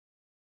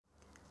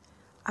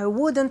I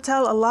Wouldn't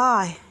Tell a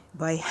Lie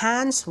by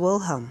Hans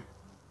Wilhelm.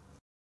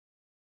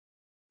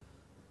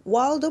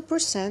 Waldo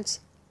presents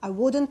I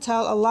Wouldn't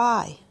Tell a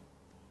Lie.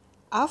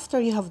 After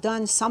you have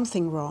done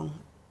something wrong,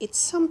 it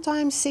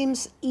sometimes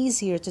seems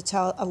easier to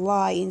tell a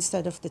lie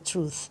instead of the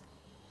truth.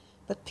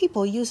 But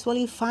people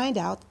usually find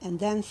out,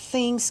 and then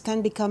things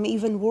can become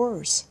even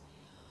worse.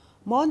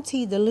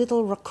 Monty, the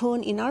little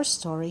raccoon in our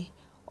story,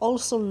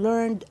 also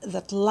learned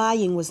that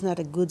lying was not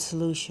a good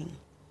solution.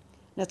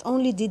 Not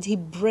only did he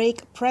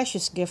break a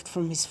precious gift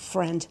from his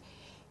friend,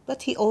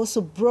 but he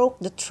also broke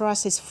the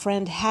trust his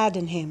friend had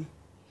in him.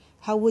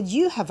 How would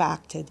you have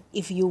acted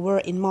if you were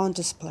in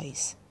Monty's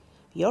place?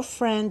 Your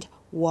friend,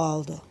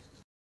 Waldo.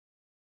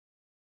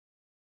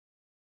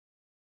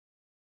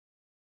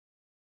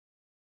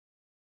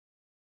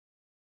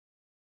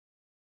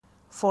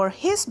 For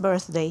his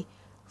birthday,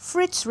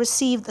 Fritz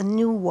received a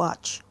new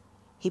watch.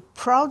 He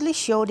proudly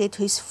showed it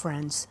to his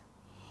friends.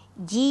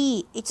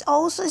 "Gee, it's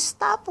also a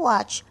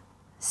stopwatch,"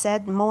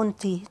 said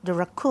Monty the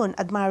raccoon,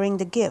 admiring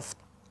the gift.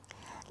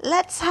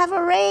 "Let's have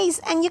a race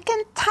and you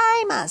can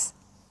time us."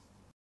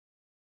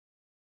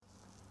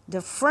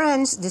 The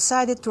friends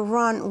decided to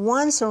run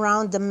once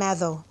around the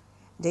meadow.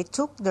 They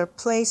took their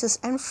places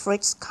and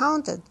Fritz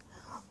counted.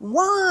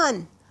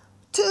 1,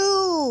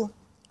 2,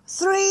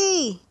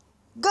 3,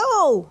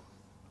 go!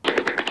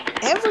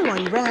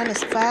 Everyone ran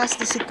as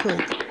fast as he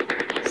could.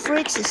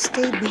 Fritz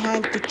stayed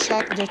behind to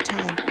check their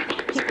time.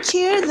 He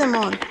cheered them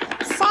on.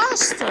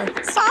 "Faster,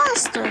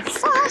 faster,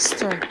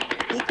 faster!"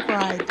 he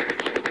cried.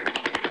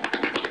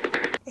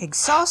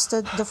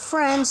 Exhausted, the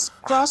friends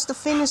crossed the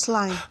finish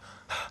line.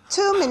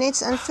 2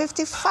 minutes and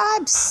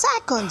 55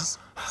 seconds,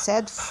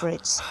 said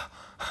Fritz.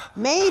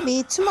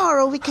 "Maybe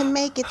tomorrow we can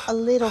make it a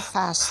little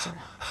faster."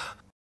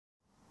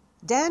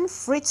 Then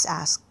Fritz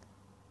asked,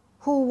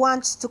 "Who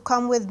wants to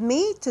come with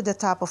me to the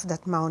top of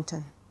that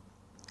mountain?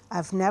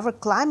 I've never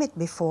climbed it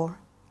before.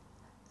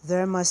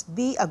 There must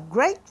be a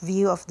great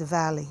view of the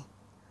valley.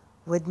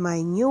 With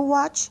my new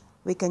watch,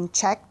 we can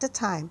check the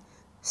time,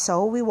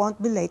 so we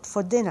won't be late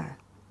for dinner,"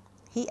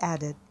 he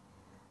added.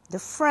 The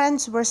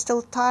friends were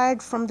still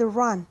tired from the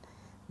run,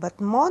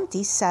 but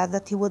Monty said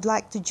that he would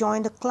like to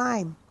join the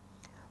climb.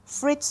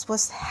 Fritz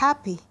was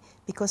happy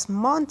because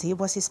Monty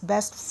was his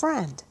best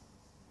friend.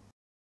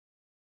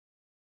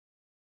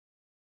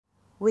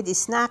 With the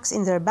snacks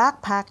in their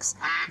backpacks,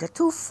 the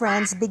two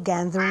friends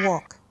began their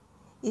walk.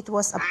 It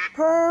was a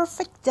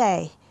perfect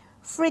day.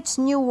 Fritz's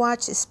new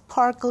watch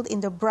sparkled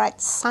in the bright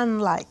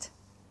sunlight.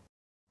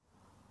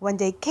 When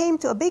they came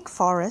to a big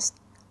forest,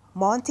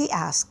 Monty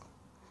asked,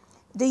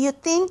 "Do you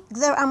think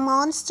there are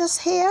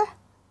monsters here?"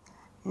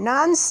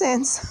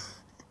 "Nonsense,"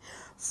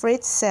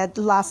 Fritz said,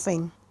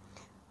 laughing.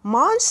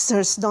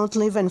 "Monsters don't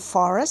live in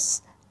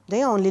forests.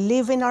 They only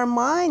live in our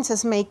minds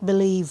as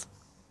make-believe."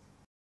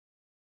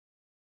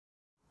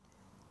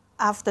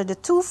 After the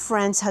two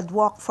friends had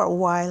walked for a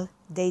while,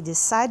 they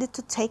decided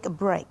to take a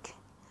break.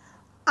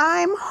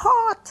 "I'm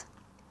hot,"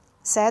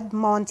 said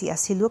Monty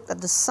as he looked at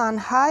the sun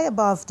high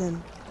above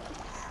them.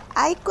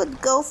 "I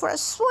could go for a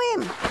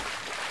swim."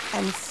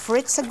 And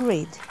Fritz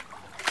agreed.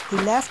 He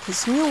left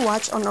his new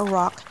watch on a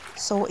rock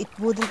so it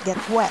wouldn't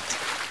get wet.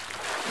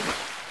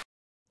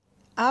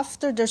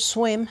 After their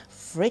swim,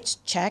 Fritz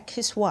checked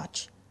his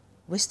watch.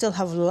 "We still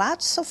have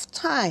lots of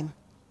time,"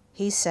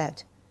 he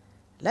said.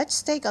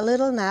 "Let's take a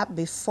little nap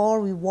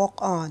before we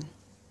walk on."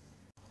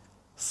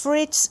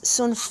 Fritz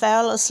soon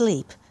fell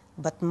asleep,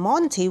 but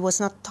Monty was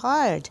not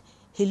tired.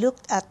 He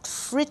looked at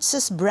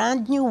Fritz's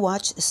brand new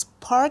watch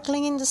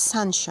sparkling in the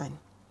sunshine.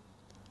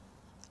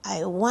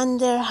 "I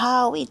wonder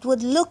how it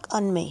would look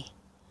on me,"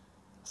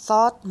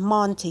 thought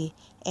Monty,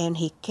 and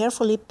he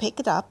carefully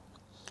picked it up.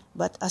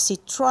 But as he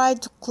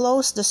tried to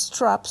close the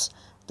straps,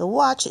 the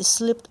watch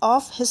slipped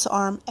off his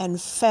arm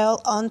and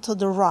fell onto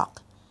the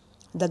rock.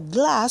 The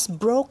glass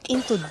broke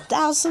into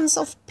dozens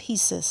of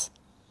pieces.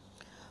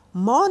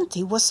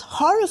 Monty was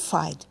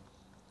horrified.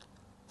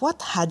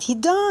 What had he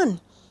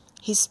done?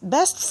 His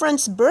best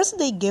friend's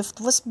birthday gift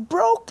was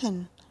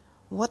broken.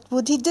 What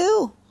would he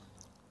do?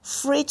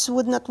 Fritz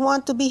would not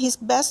want to be his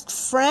best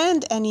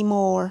friend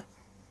anymore.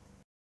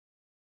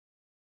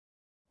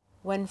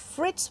 When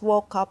Fritz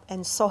woke up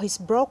and saw his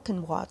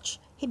broken watch,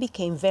 he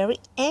became very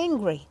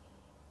angry.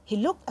 He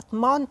looked at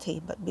Monty,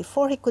 but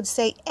before he could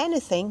say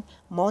anything,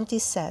 Monty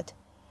said,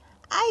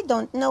 "I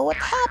don't know what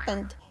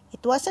happened.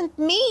 It wasn't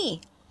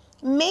me.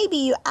 Maybe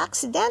you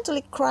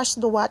accidentally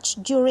crushed the watch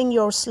during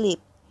your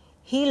sleep."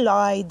 He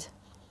lied.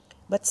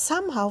 But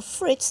somehow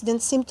Fritz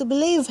didn't seem to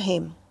believe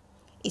him.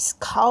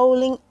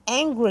 Scowling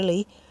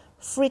angrily,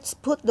 Fritz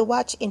put the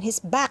watch in his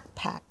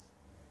backpack.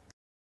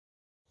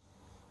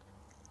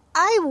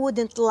 "I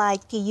wouldn't lie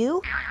to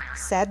you,"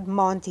 said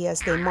Monty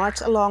as they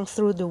marched along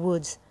through the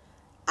woods.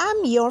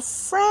 "I'm your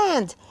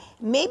friend.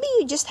 Maybe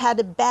you just had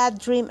a bad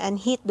dream and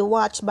hit the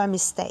watch by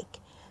mistake.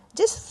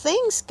 These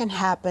things can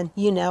happen,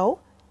 you know,"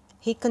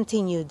 he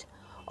continued.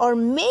 "Or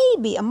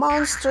maybe a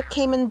monster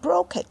came and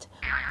broke it.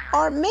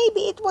 Or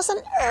maybe it was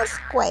an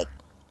earthquake."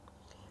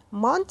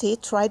 Monty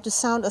tried to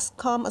sound as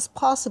calm as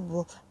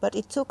possible, but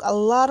it took a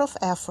lot of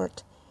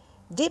effort.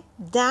 Deep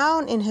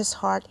down in his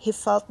heart, he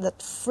felt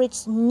that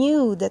Fritz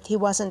knew that he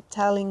wasn't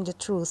telling the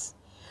truth.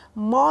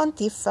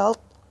 Monty felt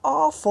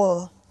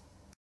awful.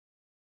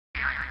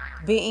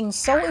 Being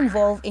so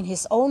involved in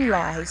his own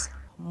lies,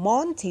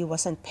 Monty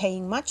wasn't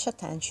paying much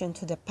attention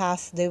to the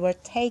path they were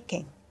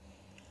taking.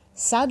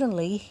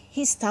 Suddenly,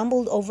 he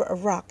stumbled over a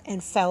rock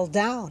and fell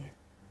down.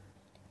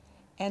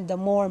 And the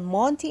more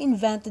Monty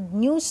invented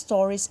new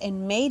stories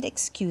and made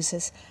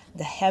excuses,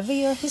 the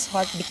heavier his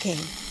heart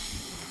became.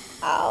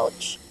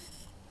 "Ouch!"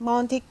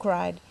 Monty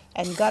cried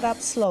and got up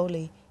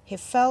slowly. He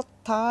felt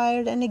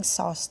tired and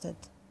exhausted.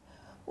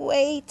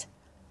 "Wait,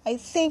 I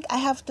think I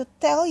have to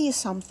tell you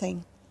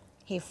something,"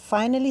 he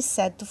finally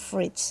said to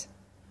Fritz.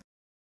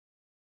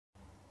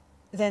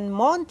 Then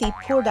Monty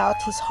poured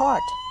out his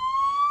heart.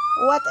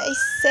 "What I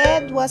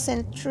said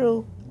wasn't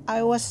true.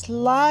 I was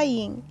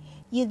lying.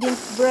 You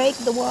didn't break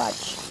the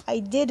watch. I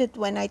did it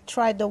when I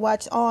tried the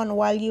watch on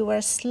while you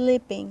were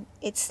sleeping.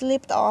 It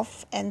slipped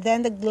off and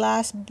then the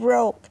glass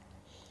broke."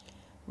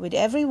 With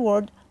every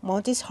word,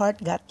 Monty's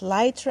heart got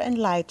lighter and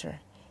lighter.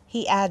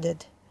 He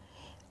added,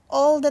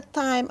 "All the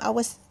time I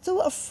was too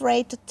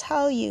afraid to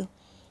tell you.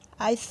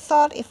 I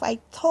thought if I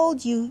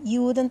told you,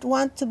 you wouldn't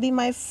want to be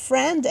my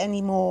friend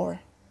anymore."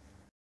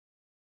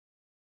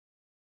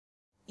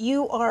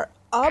 "You are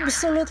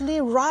absolutely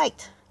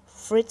right,"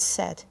 Fritz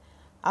said.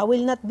 "I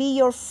will not be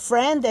your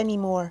friend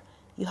anymore.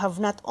 You have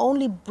not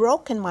only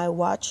broken my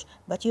watch,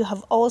 but you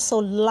have also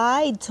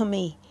lied to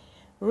me.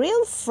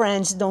 Real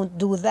friends don't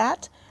do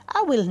that.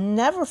 I will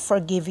never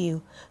forgive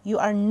you. You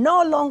are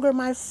no longer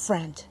my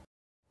friend.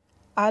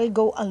 I'll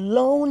go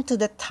alone to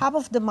the top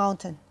of the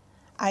mountain.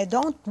 I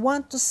don't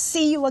want to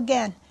see you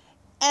again,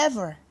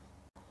 ever."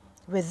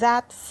 With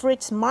that,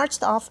 Fritz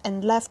marched off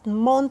and left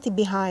Monty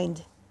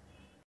behind.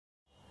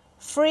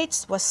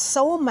 Fritz was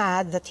so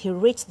mad that he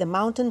reached the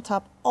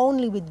mountaintop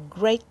only with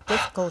great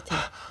difficulty.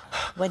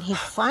 When he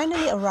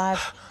finally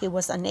arrived, he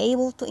was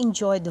unable to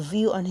enjoy the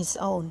view on his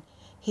own.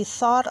 He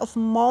thought of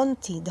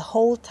Monty the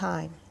whole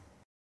time.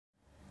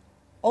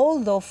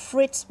 Although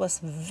Fritz was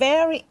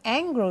very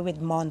angry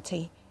with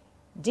Monty,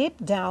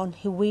 deep down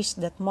he wished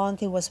that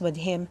Monty was with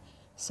him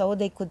so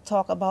they could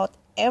talk about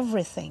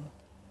everything.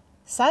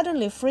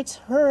 Suddenly Fritz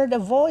heard a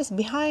voice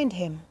behind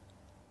him.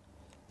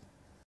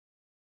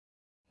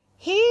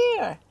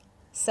 "Here,"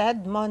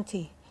 said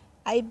Monty.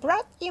 "I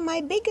brought you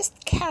my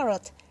biggest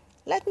carrot.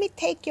 Let me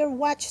take your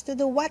watch to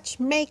the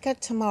watchmaker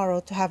tomorrow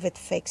to have it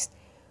fixed.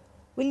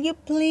 Will you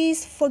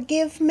please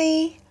forgive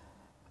me?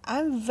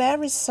 I'm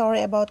very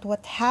sorry about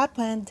what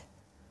happened."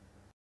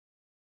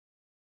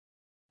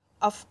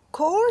 "Of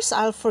course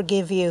I'll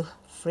forgive you,"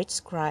 Fritz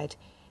cried,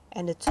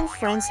 and the two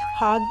friends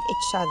hugged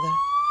each other.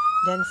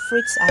 Then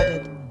Fritz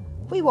added,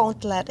 "We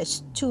won't let a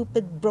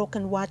stupid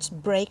broken watch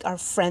break our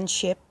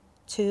friendship,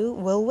 too,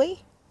 will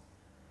we?"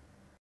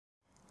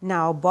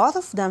 Now both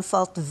of them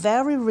felt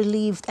very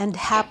relieved and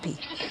happy.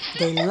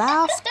 They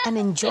laughed and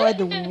enjoyed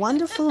the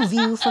wonderful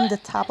view from the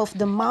top of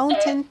the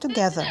mountain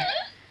together.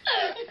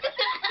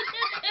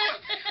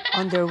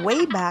 On their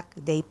way back,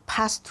 they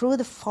passed through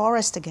the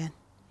forest again.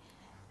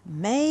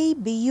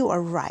 "Maybe you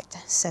are right,"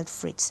 said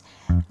Fritz.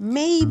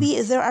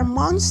 "Maybe there are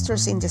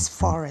monsters in this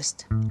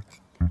forest."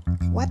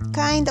 "What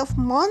kind of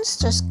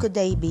monsters could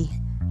they be?"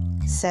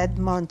 said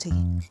Monty.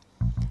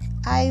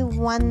 "I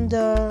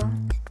wonder..."